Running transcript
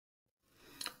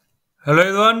Hello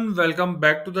everyone, welcome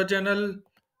back to the channel.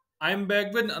 I'm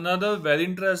back with another very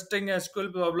interesting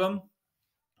SQL problem.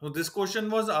 So this question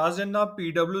was asked in a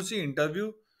PWC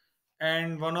interview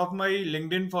and one of my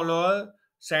LinkedIn follower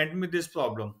sent me this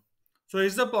problem. So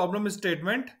here's the problem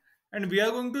statement and we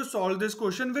are going to solve this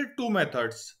question with two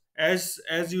methods. As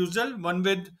usual, one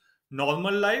with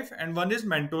normal life and one is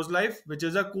Mentos life, which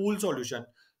is a cool solution.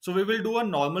 So we will do a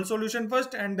normal solution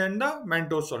first and then the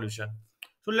Mentos solution.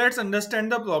 So let's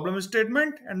understand the problem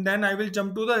statement and then I will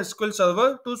jump to the SQL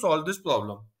server to solve this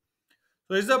problem.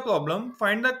 So is the problem,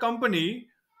 find the company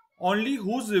only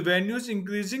whose revenue is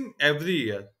increasing every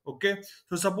year. Okay.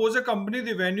 So suppose a company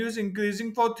revenue is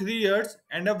increasing for 3 years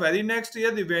and the very next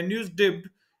year revenue is dipped.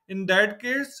 In that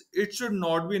case, it should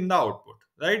not be in the output,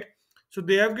 right? So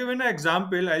they have given an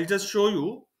example. I'll just show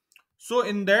you. So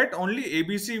in that only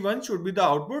ABC1 should be the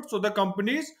output. So the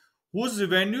companies whose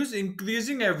revenue is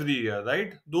increasing every year,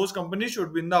 right? Those companies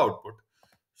should be in the output.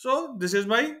 So this is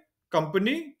my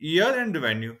company year and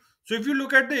revenue. So if you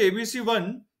look at the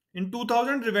ABC1, in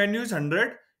 2000 revenue is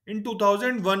 100, in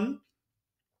 2001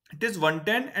 it is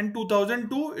 110 and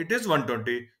 2002 it is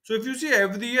 120. So if you see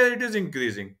every year it is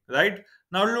increasing, right?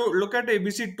 Now look at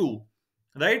ABC2,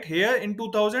 right? Here in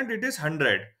 2000 it is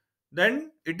 100,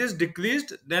 then it is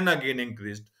decreased, then again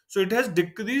increased. So it has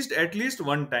decreased at least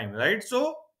one time, right?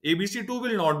 So ABC2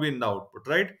 will not be in the output,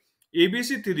 right?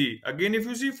 ABC3, again if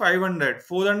you see 500,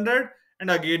 400 and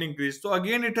again increased. So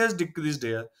again it has decreased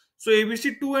here. So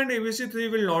ABC2 and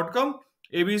ABC3 will not come,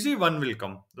 ABC1 will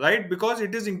come, right? Because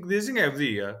it is increasing every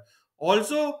year.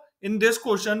 Also, in this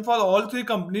question, for all three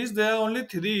companies, there are only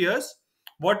 3 years.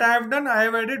 What I have done, I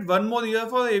have added one more year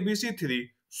for ABC3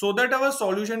 so that our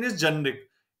solution is generic.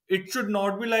 It should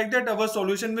not be like that our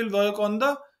solution will work on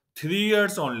the 3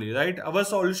 years only, right? Our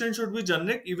solution should be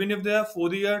generic. Even if there are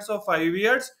 4 years or 5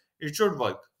 years, it should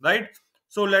work, right?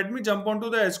 So let me jump onto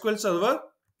the SQL server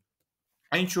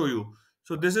and show you.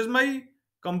 So this is my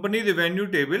company revenue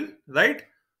table, right?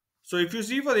 So if you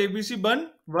see for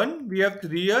ABC1, we have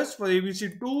 3 years. For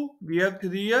ABC2, we have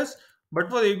 3 years. But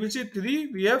for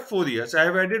ABC3, we have 4 years. I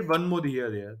have added one more year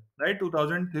here, right?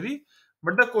 2003.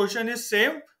 But the question is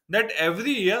same that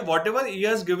every year, whatever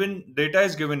years given, data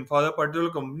is given for a particular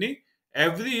company,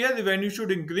 every year revenue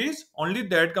should increase. Only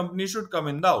that company should come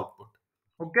in the output.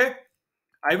 Okay.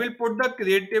 I will put the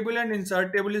create table and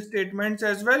insert table statements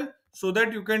as well so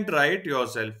that you can try it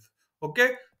yourself. Okay.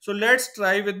 So let's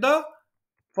try with the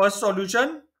first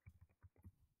solution.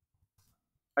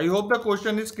 I hope the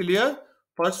question is clear.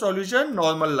 First solution,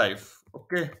 normal life.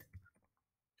 Okay.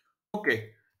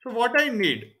 Okay. So what I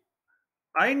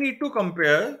need to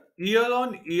compare year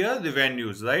on year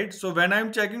revenues, right? So when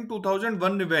I'm checking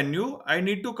 2001 revenue, I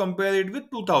need to compare it with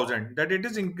 2000, that it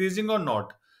is increasing or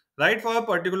not, right? For a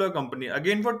particular company.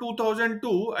 Again, for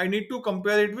 2002, I need to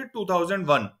compare it with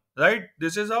 2001, right?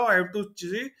 This is how I have to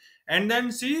see, and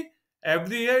then see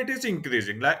every year it is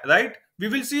increasing, right? We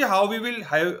will see how we will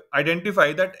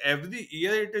identify that every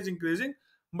year it is increasing.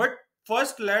 But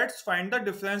first, let's find the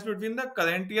difference between the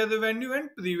current year revenue and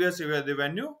previous year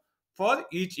revenue for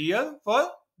each year for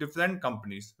different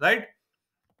companies, right?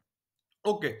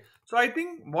 Okay, so I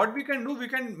think what we can do, we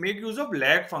can make use of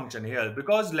lag function here,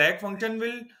 because lag function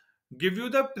will give you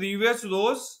the previous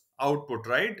row's output,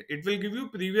 right? It will give you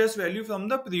previous value from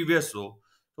the previous row.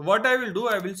 So what I will do,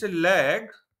 I will say lag,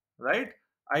 right?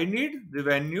 I need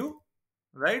revenue,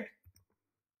 right?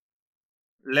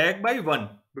 Lag by 1,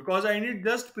 because I need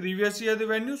just previous year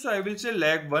revenue, so I will say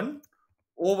lag 1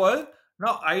 over.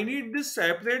 Now I need this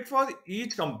separate for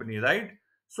each company, right?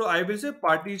 So I will say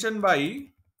partition by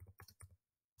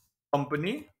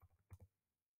company,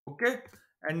 okay,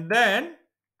 and then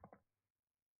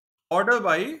order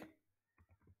by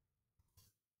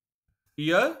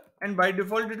year, and by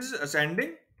default it is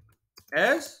ascending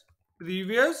as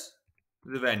previous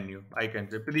revenue. I can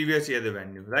say previous year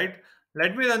revenue, right?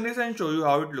 Let me run this and show you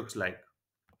how it looks like.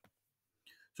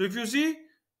 So if you see,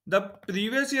 the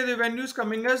previous year revenue is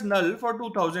coming as null for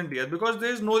 2000 year, because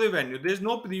there is no revenue, there is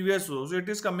no previous row, so it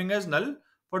is coming as null.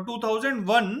 For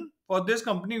 2001, for this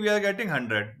company we are getting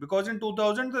 100, because in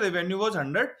 2000 the revenue was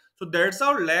 100. So that's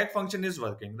how lag function is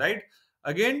working, right?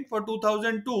 Again for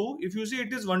 2002, if you see,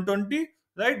 it is 120,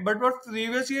 right? But for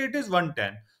previous year it is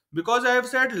 110, because I have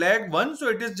said lag 1, so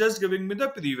it is just giving me the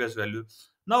previous value.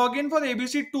 Now again for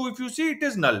ABC2, if you see, it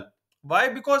is null. Why?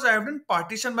 Because I have done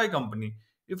partition by company.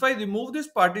 If I remove this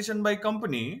partition by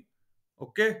company,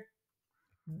 okay,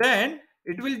 then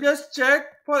it will just check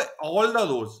for all the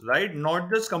rows, right? Not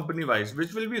just company wise,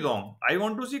 which will be wrong. I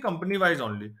want to see company wise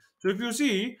only. So if you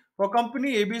see, for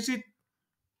company ABC,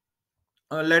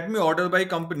 let me order by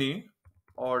company.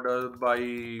 order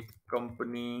by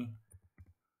company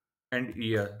and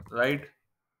year, right?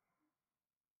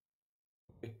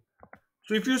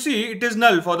 So if you see, it is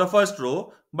null for the first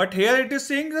row, but here it is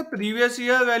saying the previous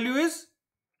year value is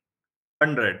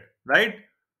 100, right?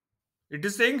 It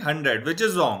is saying 100, which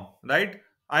is wrong, right?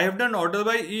 I have done order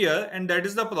by year, and that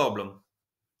is the problem.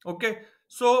 Okay,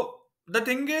 so the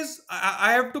thing is,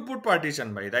 I have to put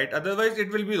partition by, right? Otherwise,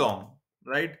 it will be wrong,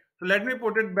 right? So let me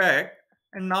put it back,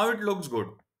 and now it looks good,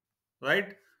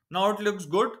 right? Now it looks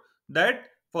good that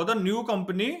for the new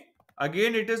company,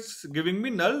 again it is giving me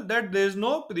null that there is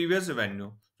no previous revenue.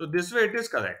 So this way it is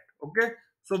correct. Okay,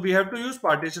 so we have to use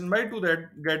partition by to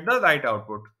that get the right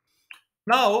output.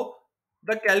 Now,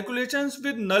 the calculations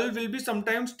with null will be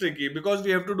sometimes tricky because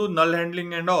we have to do null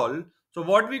handling and all. So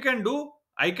what we can do,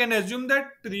 I can assume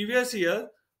that previous year,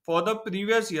 for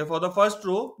the first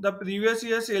row, the previous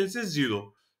year sales is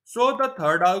 0. So the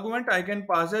third argument I can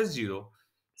pass as 0.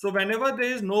 So whenever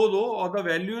there is no row or the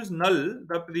value is null,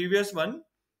 the previous one,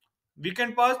 we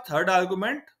can pass third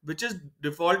argument, which is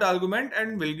default argument,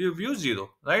 and will give you 0,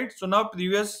 right? So now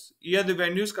previous year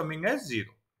revenue is coming as 0,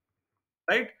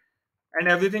 right? And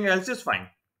everything else is fine.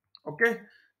 Okay,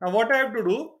 now what I have to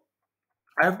do,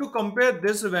 I have to compare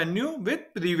this revenue with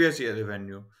previous year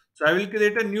revenue. So I will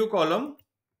create a new column,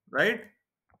 right?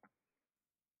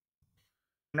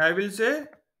 And I will say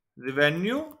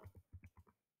revenue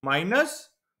minus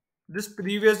this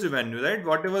previous revenue, right?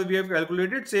 Whatever we have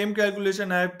calculated, same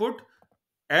calculation I have put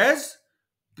as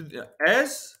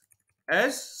as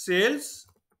as sales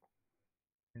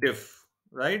diff,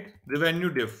 right? Revenue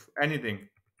diff, anything,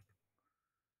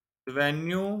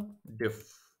 revenue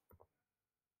diff,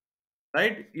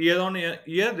 right? Year on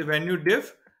year revenue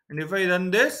diff. And if I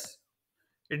run this,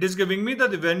 it is giving me the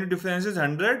revenue difference is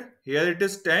 100. Here it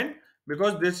is 10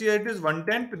 because this year it is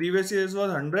 110, previous year was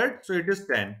 100, so it is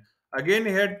 10. Again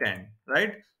here 10,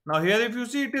 right? Now here if you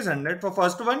see, it is 100. For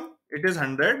first one it is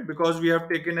 100 because we have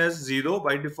taken as 0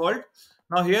 by default.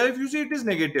 Now here if you see, it is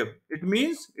negative, it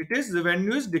means it is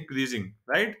revenue is decreasing,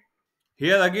 right?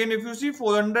 Here again, if you see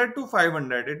 400 to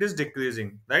 500, it is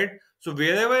decreasing, right? So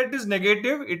wherever it is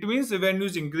negative, it means revenue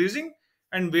is increasing,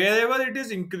 and wherever it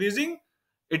is increasing,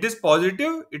 it is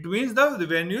positive, it means the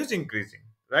revenue is increasing,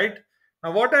 right?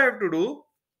 Now what I have to do,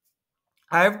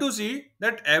 I have to see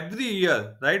that every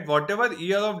year, right, whatever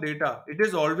year of data, it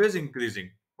is always increasing.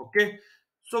 Okay.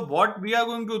 So what we are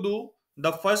going to do,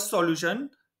 the first solution,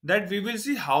 that we will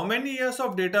see how many years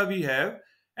of data we have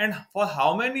and for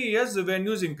how many years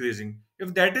revenue is increasing.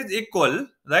 If that is equal,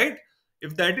 right?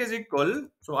 If that is equal,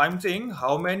 so I'm saying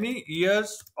how many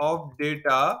years of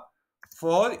data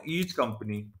for each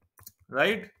company,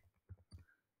 right?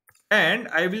 And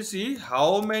I will see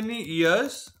how many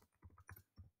years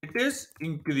it is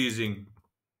increasing,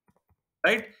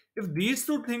 right? If these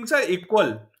two things are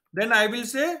equal, then I will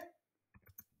say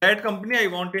that company I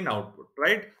want in output,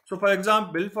 right? So for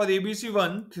example, for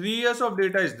ABC1, 3 years of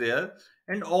data is there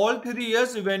and all 3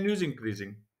 years revenue is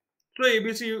increasing. So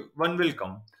ABC1 will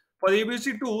come. For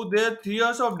ABC2, there are 3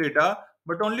 years of data,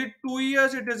 but only 2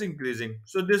 years it is increasing.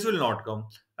 So this will not come.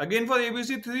 Again for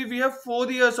ABC3, we have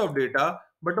 4 years of data,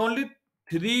 but only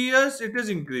 3 years it is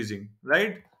increasing,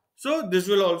 right? So this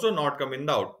will also not come in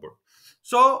the output.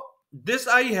 So this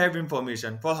I have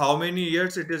information for how many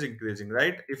years it is increasing,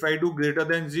 right? If I do greater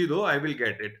than 0, I will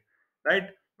get it, right?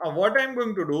 Now what I'm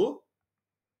going to do,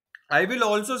 I will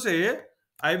also say,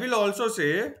 I will also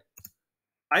say,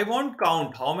 I won't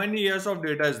count how many years of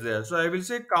data is there. So I will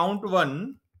say count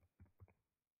 1,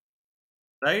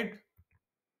 right,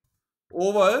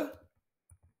 over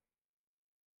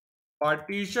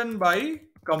partition by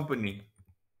company,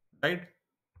 right?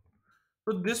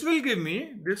 So this will give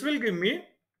me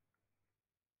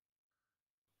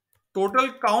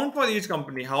total count for each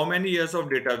company, how many years of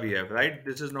data we have, right?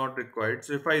 This is not required.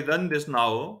 So if I run this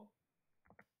now,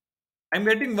 I'm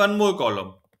getting one more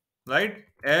column, right?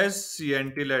 As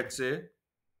CNT, let's say.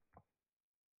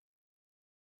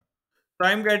 So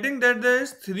I'm getting that there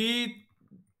is three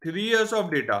years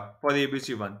of data for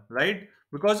ABC1, right?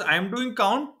 Because I'm doing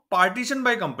count partition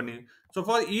by company. So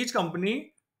for each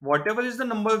company, whatever is the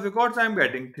number of records, I'm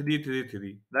getting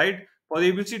 333, right? For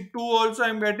ABC2 also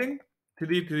I'm getting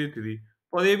 333.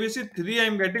 For ABC3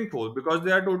 I'm getting 4 because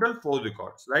there are total 4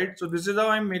 records, right? So this is how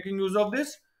I'm making use of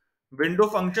this window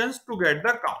functions to get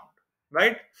the count,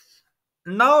 right?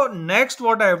 Now next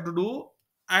what I have to do,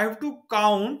 I have to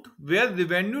count where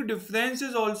revenue difference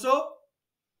is also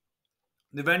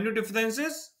revenue difference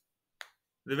is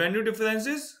revenue difference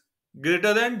is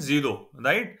greater than 0,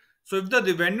 right? So if the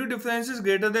revenue difference is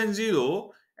greater than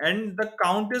 0 and the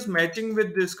count is matching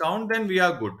with this count, then we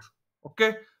are good.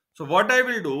 Okay, So what I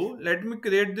will do, let me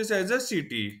create this as a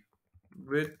CT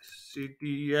with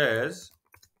CTS,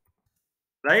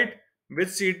 right? With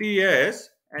CTS,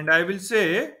 and I will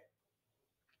say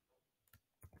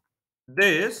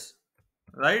this,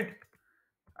 right?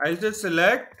 I'll just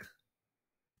select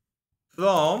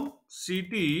from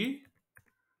CT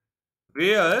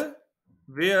where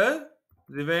where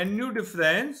revenue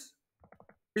difference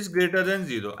is greater than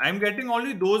 0. I'm getting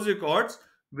only those records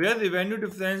where revenue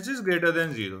difference is greater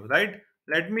than 0, right?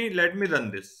 Let me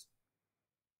run this.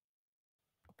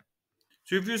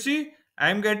 So if you see,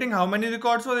 I'm getting how many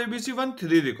records for ABC1?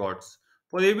 3 records.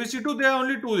 For ABC2, there are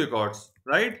only 2 records,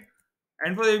 right?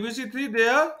 And for ABC3,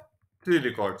 there are 3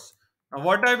 records. Now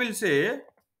what I will say,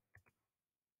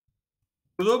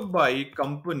 group by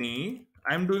company,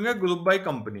 I'm doing a group by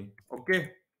company,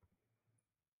 okay?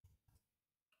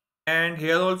 And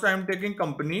here also I'm taking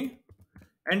company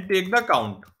and take the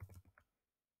count.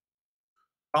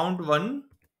 Count 1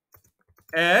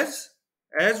 as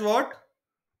what?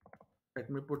 Let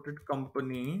me put it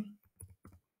company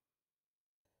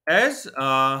as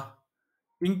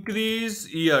increase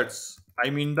years. I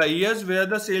mean the years where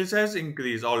the sales has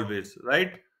increased always,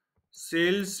 right?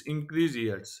 Sales increase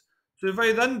years. So if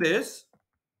I run this,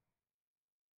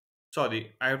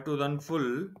 sorry, I have to run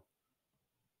full.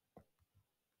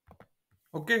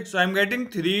 Okay, so I'm getting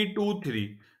 3, 2,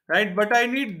 3, right? But I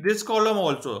need this column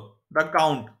also, the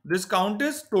count. This count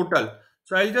is total.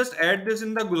 So I'll just add this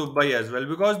in the group by as well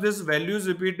because this value is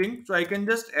repeating. So I can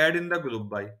just add in the group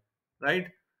by, right?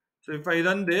 So if I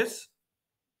run this,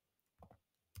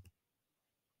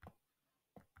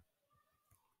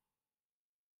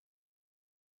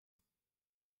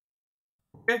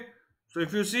 okay. So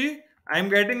if you see, I'm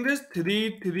getting this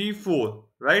 3, 3, 4,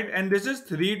 right? And this is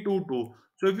 3, 2, 2.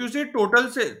 So if you see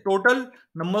total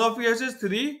number of years is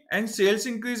 3 and sales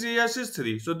increase years is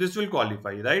 3. So this will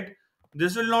qualify, right?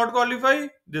 This will not qualify.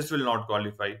 This will not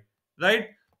qualify, right?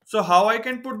 So how I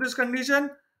can put this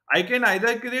condition? I can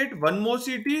either create one more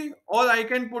CT or I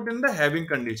can put in the having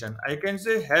condition. I can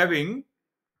say having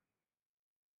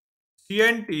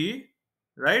CNT,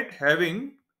 right?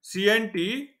 Having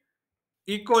CNT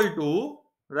equal to,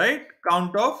 right,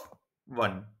 count of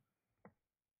 1,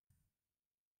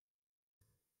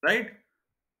 right?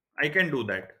 I can do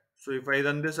that. So if I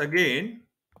run this again,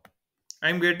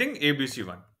 I'm getting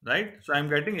ABC1, right? So I'm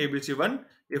getting ABC1.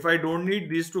 If I don't need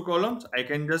these two columns, I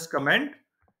can just comment,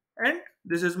 and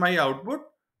this is my output,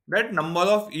 that number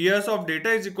of years of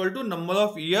data is equal to number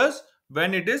of years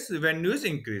when it is revenue is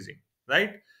increasing,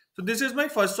 right? So this is my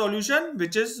first solution,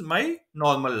 which is my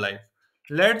normal life.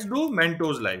 Let's do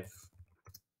Mentos life,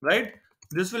 right?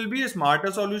 This will be a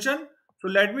smarter solution. So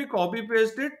let me copy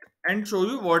paste it and show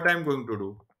you what I'm going to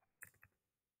do.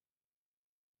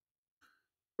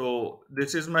 So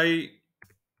this is my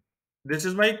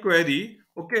query.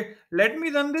 Okay, let me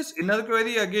run this inner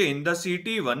query again, the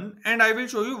CT one, and I will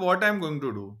show you what I'm going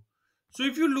to do. So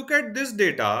if you look at this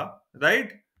data,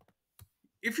 right,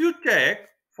 if you check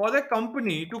for the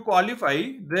company to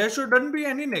qualify, there shouldn't be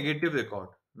any negative record,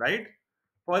 right?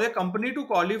 For a company to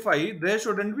qualify, there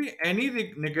shouldn't be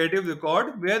any negative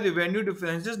record where revenue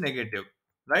difference is negative,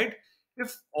 right?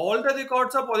 If all the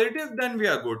records are positive, then we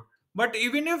are good. But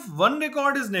even if one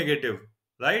record is negative,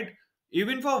 right?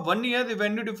 Even for 1 year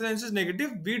revenue difference is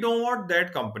negative, we don't want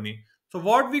that company. So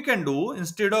what we can do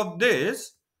instead of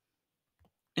this,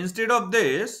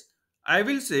 I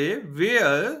will say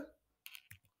where,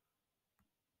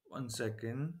 one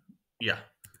second, yeah,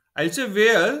 I'll say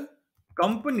where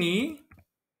company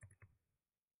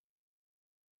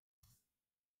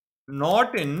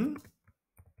not in,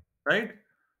 right?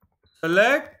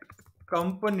 Select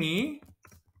company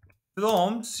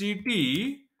from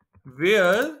CT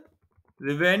where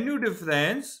revenue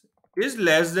difference is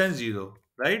less than 0,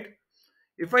 right?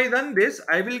 If I run this,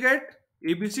 I will get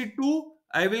ABC2,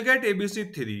 I will get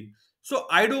ABC3. So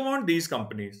I don't want these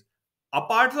companies.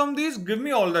 Apart from these, give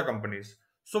me all the companies.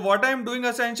 So what I'm doing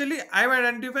essentially, I'm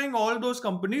identifying all those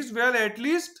companies where at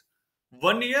least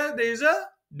 1 year there is a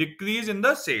decrease in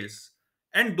the sales.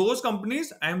 And those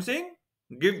companies, I'm saying,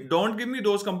 don't give me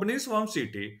those companies from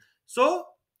CT. So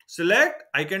select,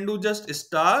 I can do just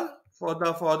star for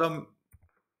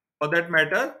that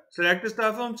matter, select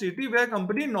star from CT where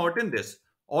company not in this.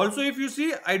 Also, if you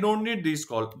see, I don't need this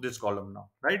column now,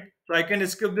 right? So I can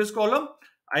skip this column.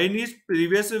 I need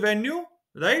previous revenue,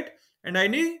 right? And I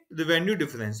need revenue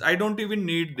difference. I don't even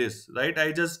need this, right?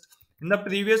 I just, in the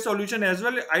previous solution as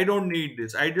well, I don't need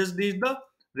this. I just need the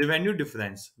revenue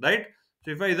difference, right?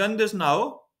 So if I run this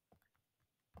now,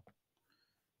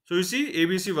 so you see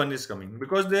ABC1 is coming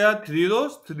because there are 3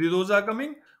 rows are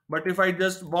coming. But if I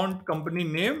just want company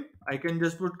name, I can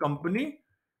just put company,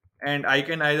 and I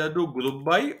can either do group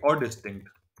by or distinct,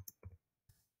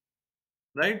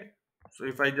 right? So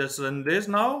if I just run this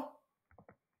now,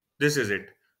 this is it.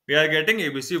 We are getting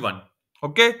ABC1.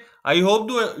 Okay. I hope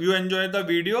you enjoy the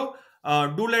video.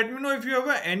 Do let me know if you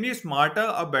have any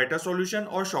smarter, a better solution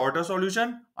or shorter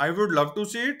solution. I would love to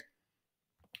see it.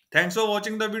 Thanks for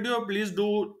watching the video. Please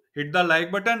do hit the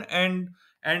like button and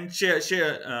share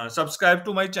subscribe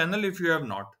to my channel if you have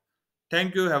not.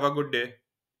 Thank you. Have a good day.